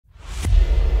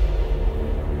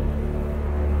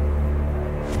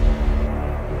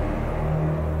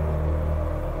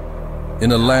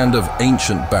In a land of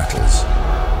ancient battles,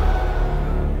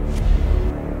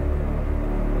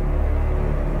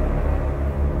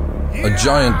 a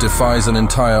giant defies an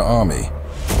entire army.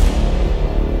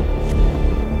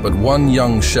 But one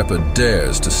young shepherd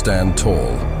dares to stand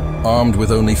tall. Armed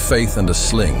with only faith and a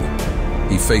sling,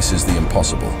 he faces the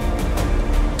impossible.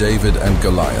 David and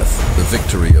Goliath, the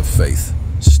victory of faith,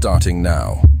 starting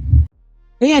now.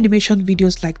 AI animation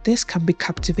videos like this can be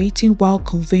captivating while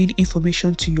conveying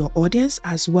information to your audience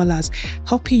as well as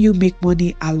helping you make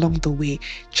money along the way.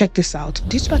 Check this out.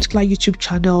 This particular YouTube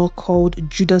channel called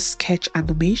Judas Sketch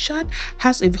Animation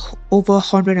has over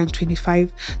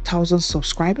 125,000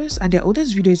 subscribers, and their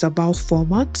oldest video is about 4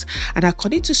 months. And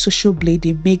according to Social Blade,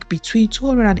 they make between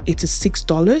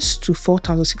 $286 to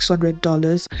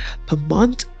 $4,600 per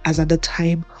month as at the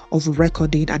time of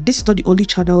recording. And this is not the only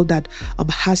channel that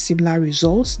has similar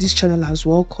results. This channel as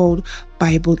well, called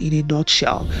Bible in a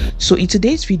Nutshell. So in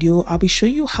today's video, I'll be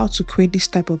showing you how to create this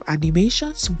type of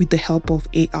animations with the help of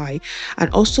AI. And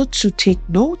also to take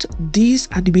note, these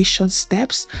animation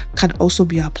steps can also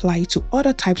be applied to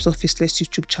other types of Faceless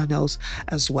YouTube channels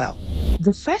as well.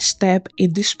 The first step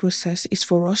in this process is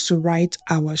for us to write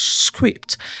our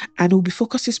script, and we'll be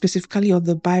focusing specifically on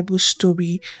the Bible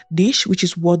story niche, which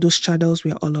is what those channels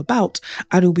were all about.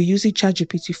 And we'll be using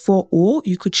ChatGPT 4o.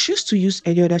 You could choose to use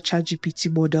any other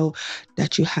ChatGPT model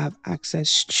that you have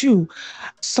access to.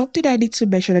 Something I need to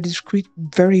mention that is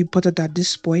very important at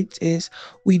this point is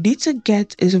we need to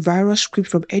get a viral script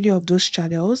from any of those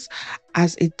channels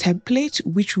as a template,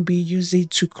 which we'll be using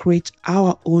to create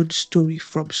our own story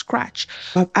from scratch.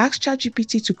 I've asked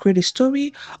ChatGPT to create a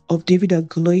story of David and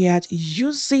Goliath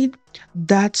using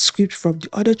that script from the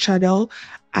other channel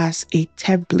as a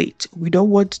template. We don't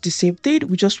want the same thing.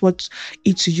 We just want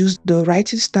it to use the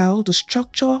writing style, the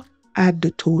structure, and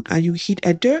the tone. And you hit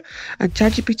enter, and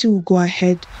ChatGPT will go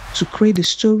ahead to create the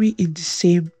story in the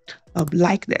same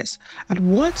likeness.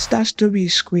 And once that story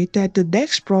is created, the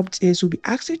next prompt is we'll be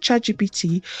asking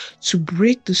ChatGPT to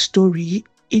break the story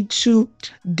into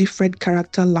different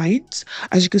character lines.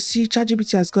 As you can see,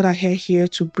 ChatGPT has gone ahead here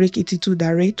to break it into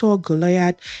narrator,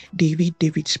 Goliath, David,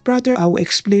 David's brother. I will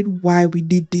explain why we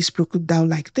need this broken down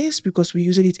like this, because we're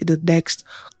using it in the next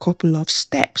couple of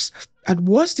steps. And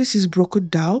once this is broken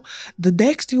down, the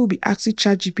next thing we'll be asking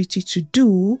ChatGPT to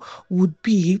do would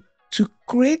be to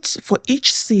create for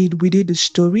each scene within the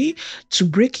story, to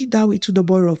break it down into the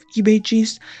number of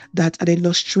images that an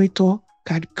illustrator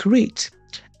can create.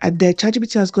 And then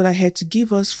ChatGPT has gone ahead to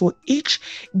give us for each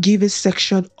given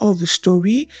section of the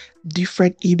story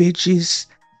different images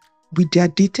with their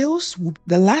details.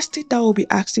 The last thing that we'll be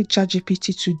asking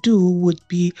ChatGPT to do would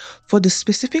be for the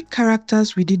specific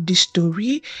characters within this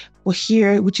story, or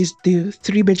here, which is the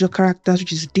 3 major characters,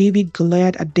 which is David,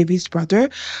 Goliath, and David's brother.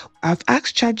 I've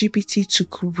asked ChatGPT to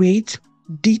create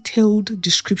detailed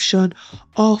description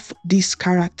of these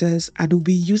characters, and we'll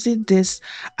be using this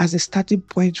as a starting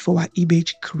point for our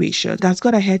image creation. That's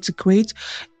gone ahead to create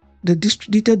the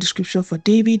detailed description for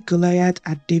David, Goliath,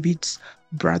 and David's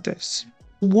brothers.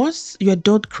 Once you're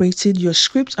done creating your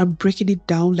script and breaking it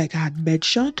down like I had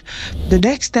mentioned, the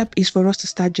next step is for us to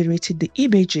start generating the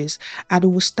images, and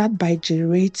we'll start by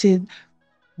generating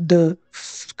the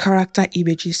character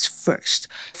images first.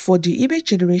 For the image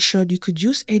generation, you could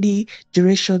use any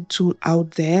generation tool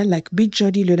out there like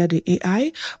Midjourney, Leonardo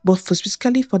AI, but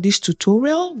specifically for this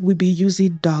tutorial, we'll be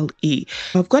using DALL-E.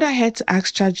 I've gone ahead to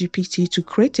ask ChatGPT to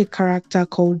create a character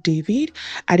called David,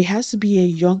 and it has to be a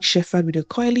young shepherd with a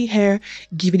curly hair,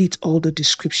 giving it all the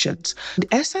descriptions.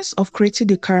 The essence of creating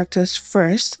the characters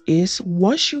first is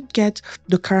once you get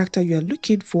the character you're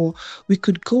looking for, we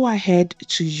could go ahead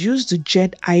to use the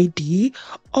Gen ID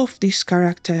of this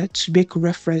character to make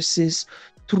references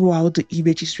throughout the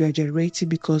images we are generating,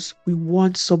 because we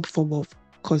want some form of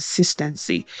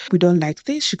consistency. If we don't like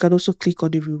this, you can also click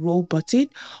on the reroll button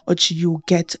until you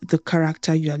get the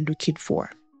character you are looking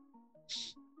for.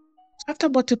 After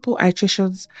multiple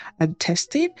iterations and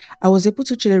testing, I was able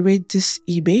to generate this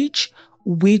image,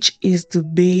 which is the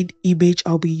main image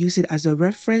I'll be using as a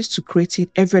reference to creating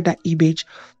every other image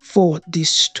for this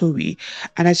story.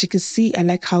 And as you can see, I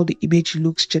like how the image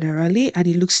looks generally, and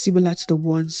it looks similar to the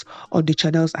ones on the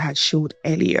channels I had showed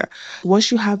earlier.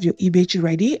 Once you have your image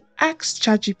ready, ask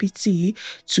ChatGPT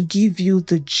to give you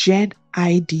the Gen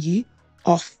ID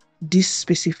of this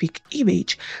specific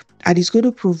image, and it's going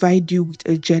to provide you with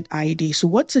a Gen ID. So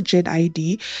what's a Gen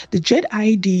ID? The Gen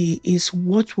ID is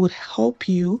what would help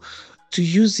you to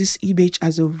use this image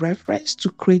as a reference to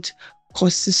create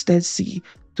consistency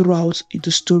throughout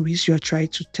the stories you're trying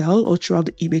to tell or throughout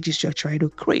the images you're trying to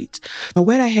create. I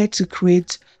went ahead to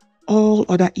create all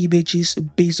other images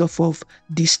based off of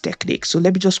this technique. So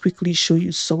let me just quickly show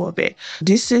you some of it.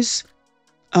 This is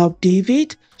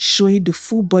David, showing the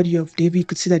full body of David. You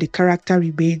could see that the character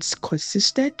remains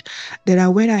consistent. Then I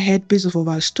went ahead based off of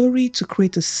our story to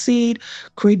create a scene,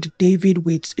 create David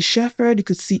with Shepherd. You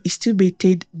could see it still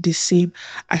maintained the same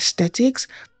aesthetics.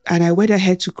 And I went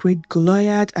ahead to create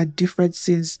Goliath and different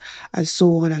scenes and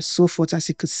so on and so forth, as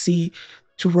you could see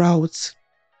throughout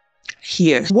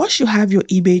here. Once you have your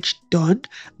image done,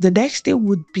 the next thing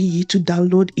would be to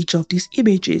download each of these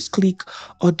images. Click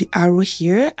on the arrow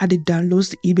here and it downloads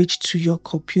the image to your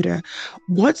computer.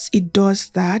 Once it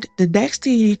does that, the next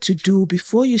thing you need to do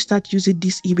before you start using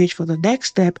this image for the next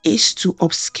step is to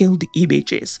upscale the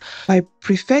images. I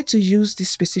prefer to use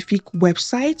this specific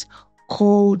website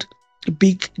called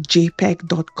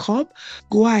bigjpeg.com.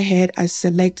 Go ahead and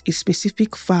select a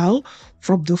specific file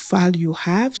from the file you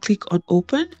have. Click on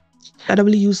open. I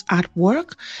normally use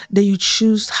artwork. Then you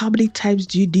choose how many times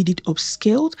do you need it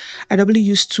upscaled. I normally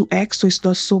use 2x, so it's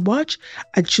not so much.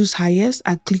 And choose highest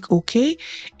and click OK.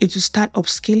 It will start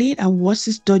upscaling, and once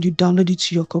it's done, you download it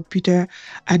to your computer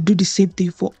and do the same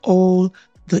thing for all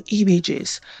the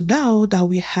images. Now that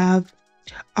we have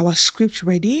our script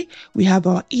ready, we have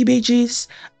our images,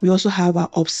 we also have our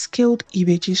upscaled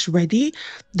images ready.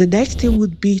 The next thing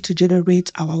would be to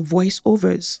generate our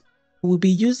voiceovers. We'll be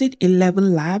using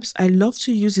 11 Labs. I love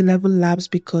to use 11 Labs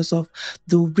because of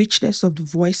the richness of the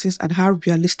voices and how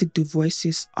realistic the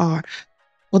voices are.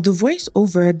 For the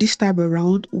voiceover this time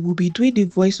around, we'll be doing the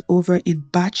voiceover in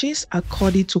batches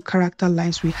according to character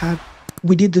lines we have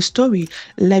within the story.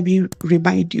 Let me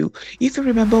remind you, if you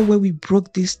remember when we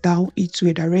broke this down into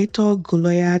a narrator,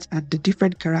 Goliath, and the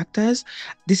different characters,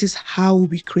 this is how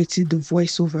we created the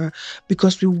voiceover,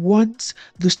 because we want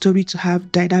the story to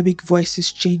have dynamic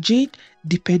voices changing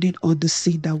depending on the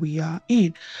scene that we are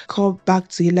in. Come back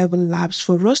to 11 Labs.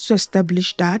 For us to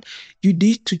establish that, you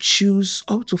need to choose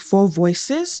up to 4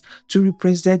 voices to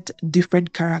represent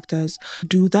different characters.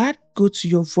 Do that, go to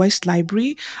your voice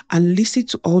library and listen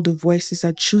to all the voices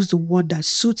and choose the one that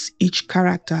suits each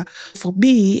character. For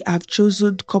me, I've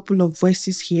chosen a couple of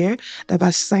voices here that I've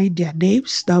assigned their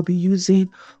names that I'll be using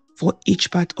for each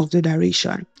part of the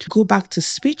narration. Go back to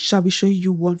speech, so I'll be showing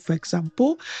you one for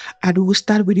example, and we'll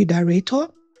start with the narrator.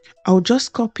 I'll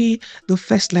just copy the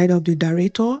first line of the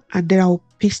narrator and then I'll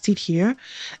paste it here.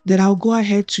 Then I'll go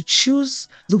ahead to choose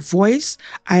the voice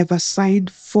I have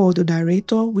assigned for the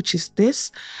narrator, which is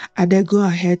this, and then go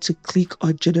ahead to click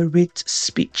on generate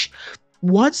speech.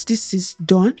 Once this is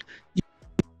done,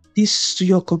 this to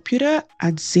your computer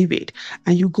and save it,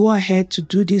 and you go ahead to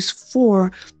do this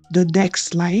for the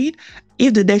next line.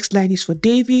 If the next line is for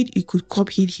David, you could come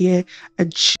in here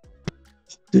and choose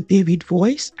the David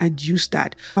voice and use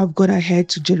that. I've gone ahead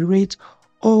to generate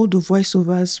all the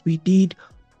voiceovers we need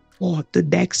for the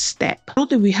next step. Now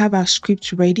that we have our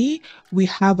script ready, we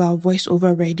have our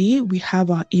voiceover ready, we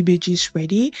have our images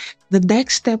ready, the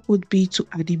next step would be to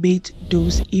animate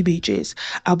those images.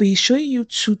 I'll be showing you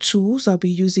 2 tools I'll be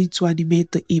using to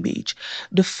animate the image.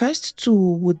 The first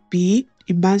tool would be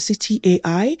Immensity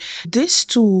AI. This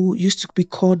tool used to be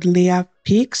called Layer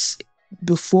Pix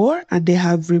before, and they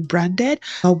have rebranded.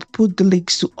 I'll put the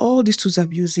links to all these tools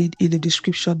I'm using in the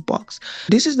description box.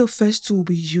 This is the first tool we'll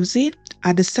be using,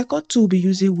 and the second tool we'll be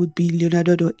using would be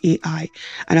Leonardo.ai,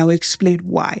 and I will explain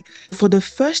why. For the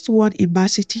first one,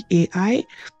 Immensity AI,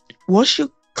 once you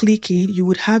click in, you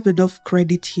would have enough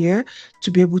credit here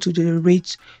to be able to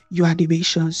generate your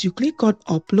animations. You click on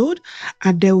upload,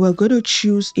 and then we're going to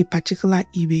choose a particular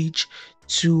image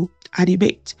to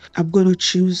animate. I'm going to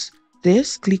choose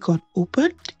this, click on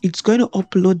open. It's going to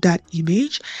upload that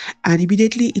image, and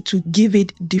immediately it will give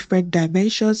it different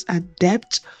dimensions and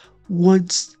depth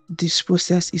once this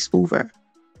process is over.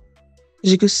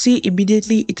 As you can see,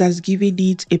 immediately it has given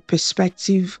it a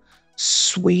perspective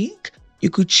swing. You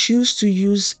could choose to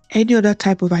use any other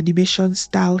type of animation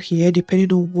style here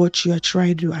depending on what you are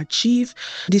trying to achieve.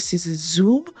 This is a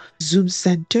zoom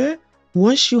center.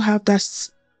 Once you have that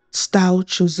style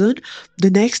chosen, the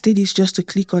next thing is just to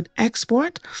click on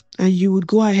export, and you would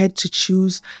go ahead to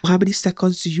choose how many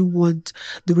seconds do you want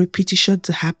the repetition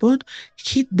to happen.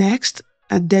 Hit next,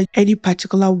 and then any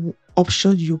particular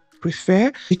option you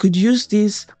prefer, you could use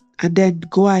this and then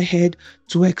go ahead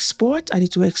to export, and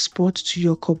it will export to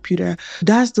your computer.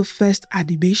 That's the first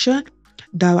animation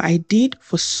that I did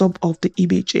for some of the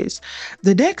images.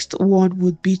 The next one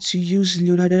would be to use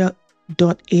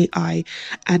Leonardo.ai,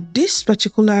 and this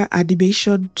particular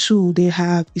animation tool they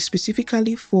have is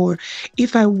specifically for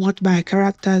if I want my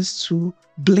characters to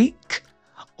blink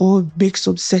or make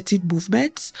some certain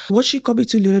movements. Once you come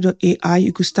into Leonardo.ai,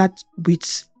 you could start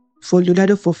with for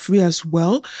Leonardo for free as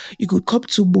well. You could come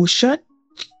to motion,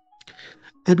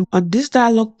 and on this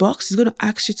dialog box, it's going to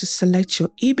ask you to select your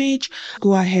image.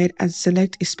 Go ahead and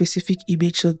select a specific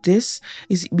image. So this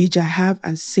is the image I have,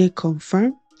 and say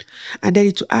confirm. And then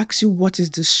it will ask you what is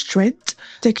the strength.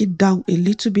 Take it down a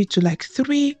little bit to like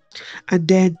 3, and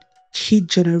then hit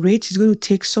generate. It's going to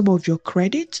take some of your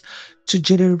credit to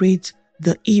generate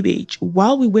the image.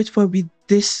 While we wait for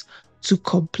this to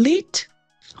complete,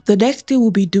 the next thing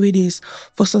we'll be doing is,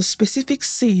 for some specific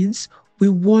scenes, we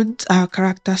want our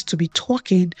characters to be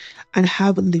talking and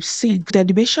have lip sync. The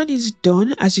animation is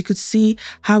done. As you could see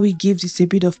how it gives it a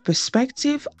bit of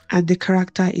perspective and the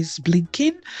character is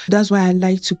blinking. That's why I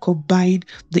like to combine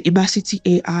the Immersity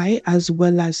AI as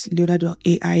well as Leonardo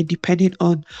AI, depending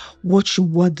on what you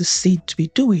want the scene to be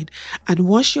doing. And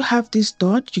once you have this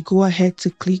done, you go ahead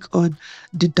to click on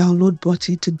the download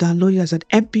button to download it as an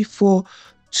MP4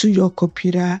 to your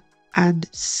computer and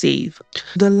save.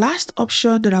 The last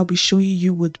option that I'll be showing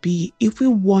you would be, if we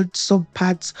want some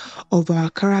parts of our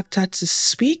character to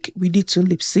speak, we need to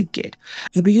lip sync it.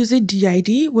 I'll be using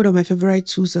DID, one of my favorite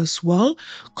tools as well.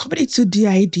 Coming into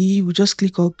DID, we just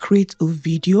click on create a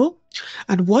video.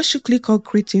 And once you click on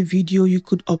create a video, you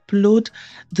could upload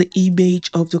the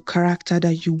image of the character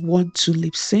that you want to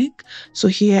lip sync. So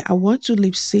here I want to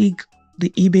lip sync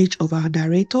the image of our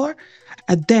narrator.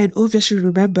 And then obviously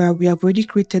remember, we have already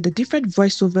created the different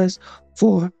voiceovers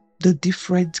for the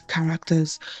different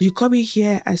characters. You come in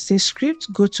here and say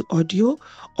script, go to audio,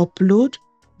 upload,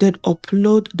 then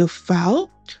upload the file.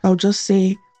 I'll just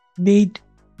say made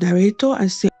narrator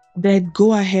and say, then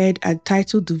go ahead and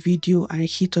title the video and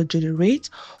hit on generate.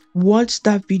 Once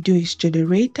that video is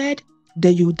generated,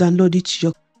 then you download it to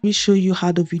your. Let me show you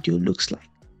how the video looks like.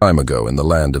 Time ago in the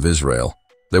land of Israel,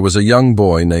 there was a young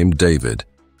boy named David.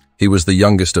 He was the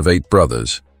youngest of 8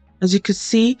 brothers. As you can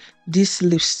see, this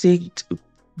lip synced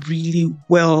really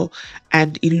well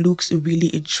and it looks really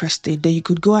interesting. Then you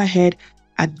could go ahead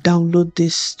and download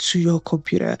this to your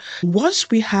computer. Once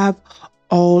we have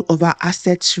all of our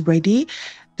assets ready,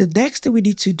 the next thing we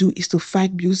need to do is to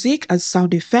find music and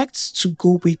sound effects to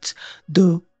go with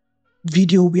the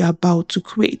video we are about to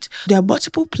create. There are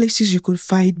multiple places you could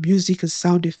find music and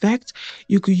sound effects.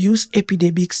 You could use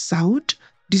Epidemic Sound.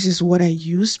 This is what I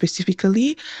use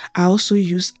specifically. I also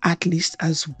use Artlist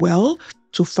as well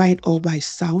to find all my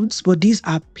sounds, but these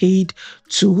are paid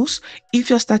tools. If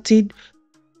you're starting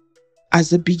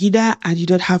as a beginner and you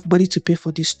don't have money to pay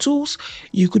for these tools,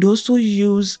 you could also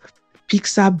use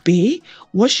Pixabay.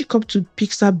 Once you come to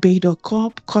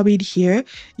pixabay.com, come in here,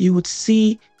 you would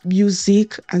see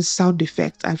music and sound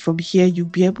effects, and from here you'll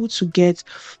be able to get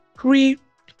free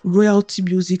royalty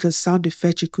music and sound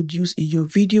effects you could use in your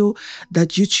video that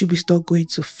YouTube is not going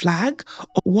to flag.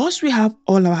 Once we have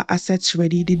all our assets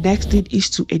ready, the next thing is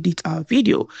to edit our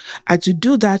video, and to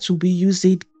do that we'll be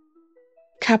using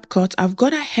CapCut. I've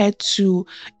gone ahead to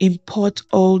import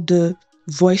all the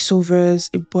voiceovers,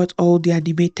 import all the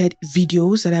animated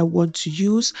videos that I want to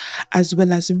use, as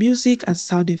well as music and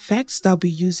sound effects that I'll be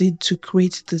using to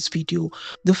create this video.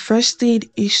 The first thing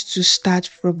is to start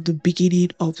from the beginning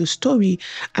of the story,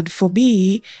 and for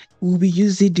me, we'll be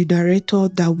using the narrator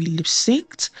that we lip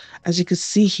synced. As you can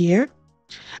see here,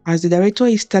 as the narrator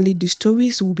is telling the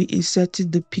stories, we'll be inserting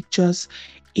the pictures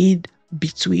in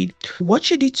between.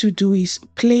 What you need to do is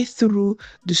play through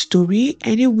the story.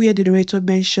 Anywhere the narrator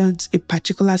mentions a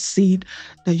particular scene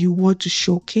that you want to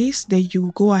showcase, then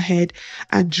you go ahead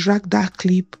and drag that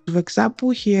clip. For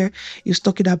example, here he's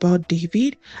talking about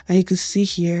David, and you can see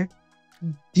here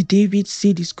the David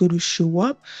scene is going to show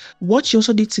up. What you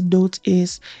also need to note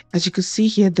is, as you can see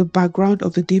here, the background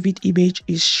of the David image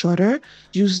is shorter.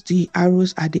 Use the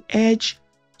arrows at the edge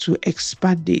to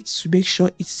expand it to make sure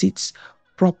it sits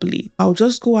properly. I'll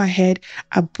just go ahead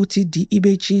and put in the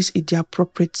images in the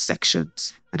appropriate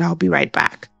sections, and I'll be right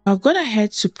back. I've gone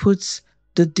ahead to put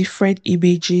the different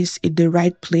images in the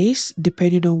right place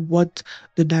depending on what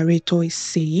the narrator is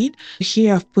saying.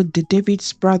 Here I've put the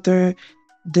David's brother,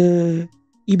 the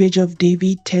image of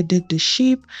David tended the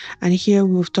sheep, and here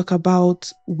we'll talk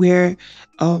about where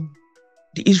the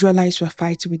Israelites were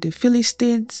fighting with the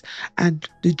Philistines and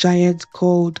the giant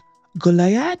called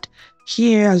Goliath.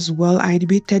 Here as well, I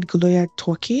animated Goliath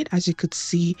talking. As you could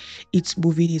see, it's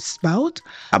moving its mouth.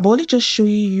 I'm only just showing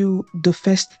you the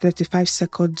first 35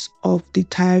 seconds of the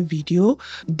entire video.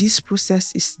 This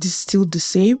process is still the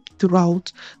same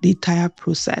throughout the entire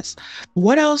process.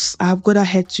 What else I've gone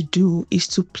ahead to do is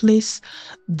to place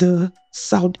the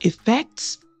sound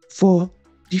effects for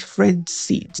different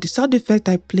scenes. The sound effect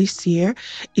I placed here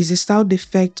is a sound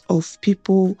effect of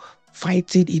people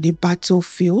fighting in a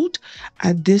battlefield,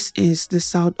 and this is the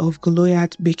sound of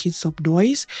Goliath making some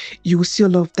noise. You will see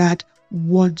all of that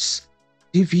once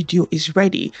the video is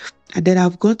ready. And then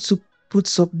I've got to put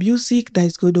some music that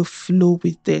is going to flow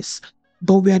with this.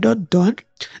 But we are not done.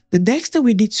 The next thing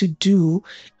we need to do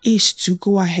is to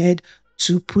go ahead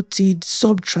to put in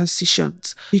some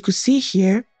transitions. You could see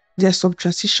here there's some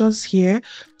transitions here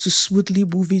to smoothly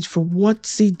move it from one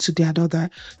scene to the another.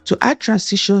 To add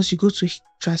transitions, you go to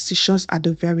transitions at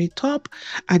the very top,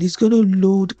 and it's going to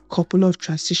load a couple of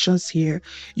transitions here.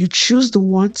 You choose the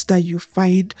ones that you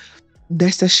find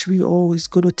necessary or is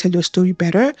going to tell your story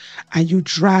better, and you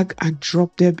drag and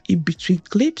drop them in between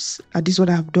clips. And this is what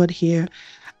I've done here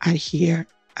and here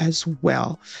as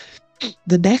well.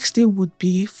 The next thing would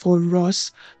be for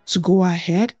us to go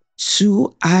ahead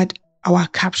to add our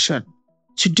caption.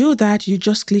 To do that, you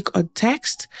just click on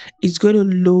text. It's going to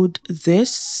load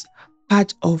this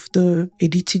part of the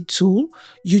editing tool.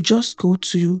 You just go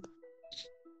to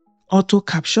auto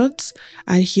captions,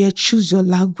 and here choose your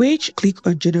language, click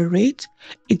on generate.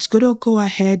 It's going to go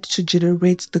ahead to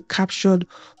generate the caption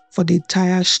for the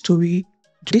entire story.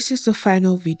 This is the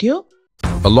final video.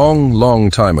 A long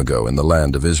time ago in the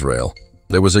land of Israel,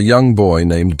 there was a young boy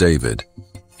named David.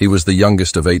 He was the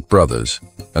youngest of 8 brothers,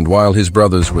 and while his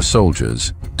brothers were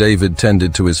soldiers, David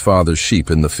tended to his father's sheep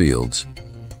in the fields.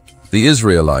 The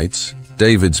Israelites,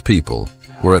 David's people,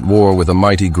 were at war with a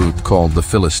mighty group called the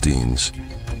Philistines.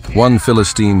 One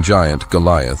Philistine giant,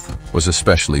 Goliath, was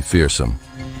especially fearsome.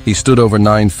 He stood over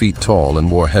 9 feet tall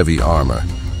and wore heavy armor.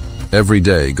 Every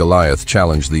day, Goliath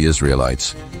challenged the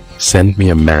Israelites. Send me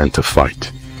a man to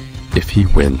fight. If he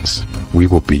wins, we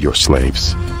will be your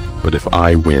slaves. But if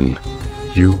I win,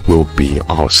 you will be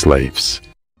our slaves.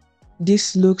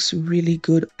 This looks really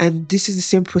good, and this is the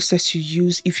same process you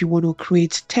use if you want to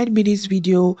create 10 minutes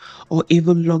video or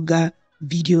even longer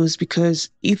videos, because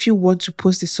if you want to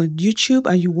post this on YouTube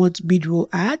and you want mid-roll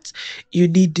ads, you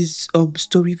need these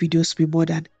story videos to be more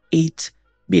than 8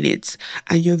 minutes,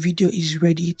 and your video is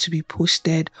ready to be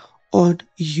posted on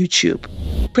YouTube.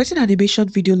 Creating an animation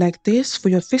video like this for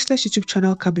your Faceless YouTube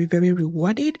channel can be very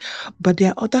rewarding, but there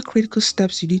are other critical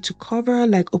steps you need to cover,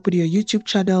 like opening your YouTube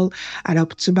channel and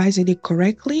optimizing it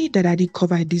correctly, that I didn't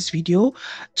cover in this video.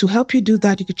 To help you do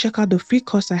that, you can check out the free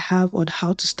course I have on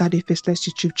how to start a Faceless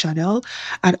YouTube channel.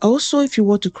 And also, if you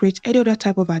want to create any other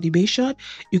type of animation,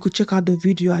 you could check out the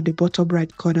video at the bottom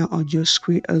right corner on your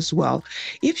screen as well.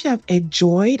 If you have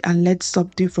enjoyed and learned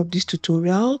something from this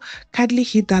tutorial, kindly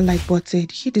hit that like button,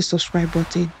 hit the subscribe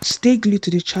button, stay glued to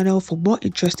the channel for more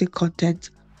interesting content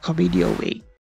coming your way.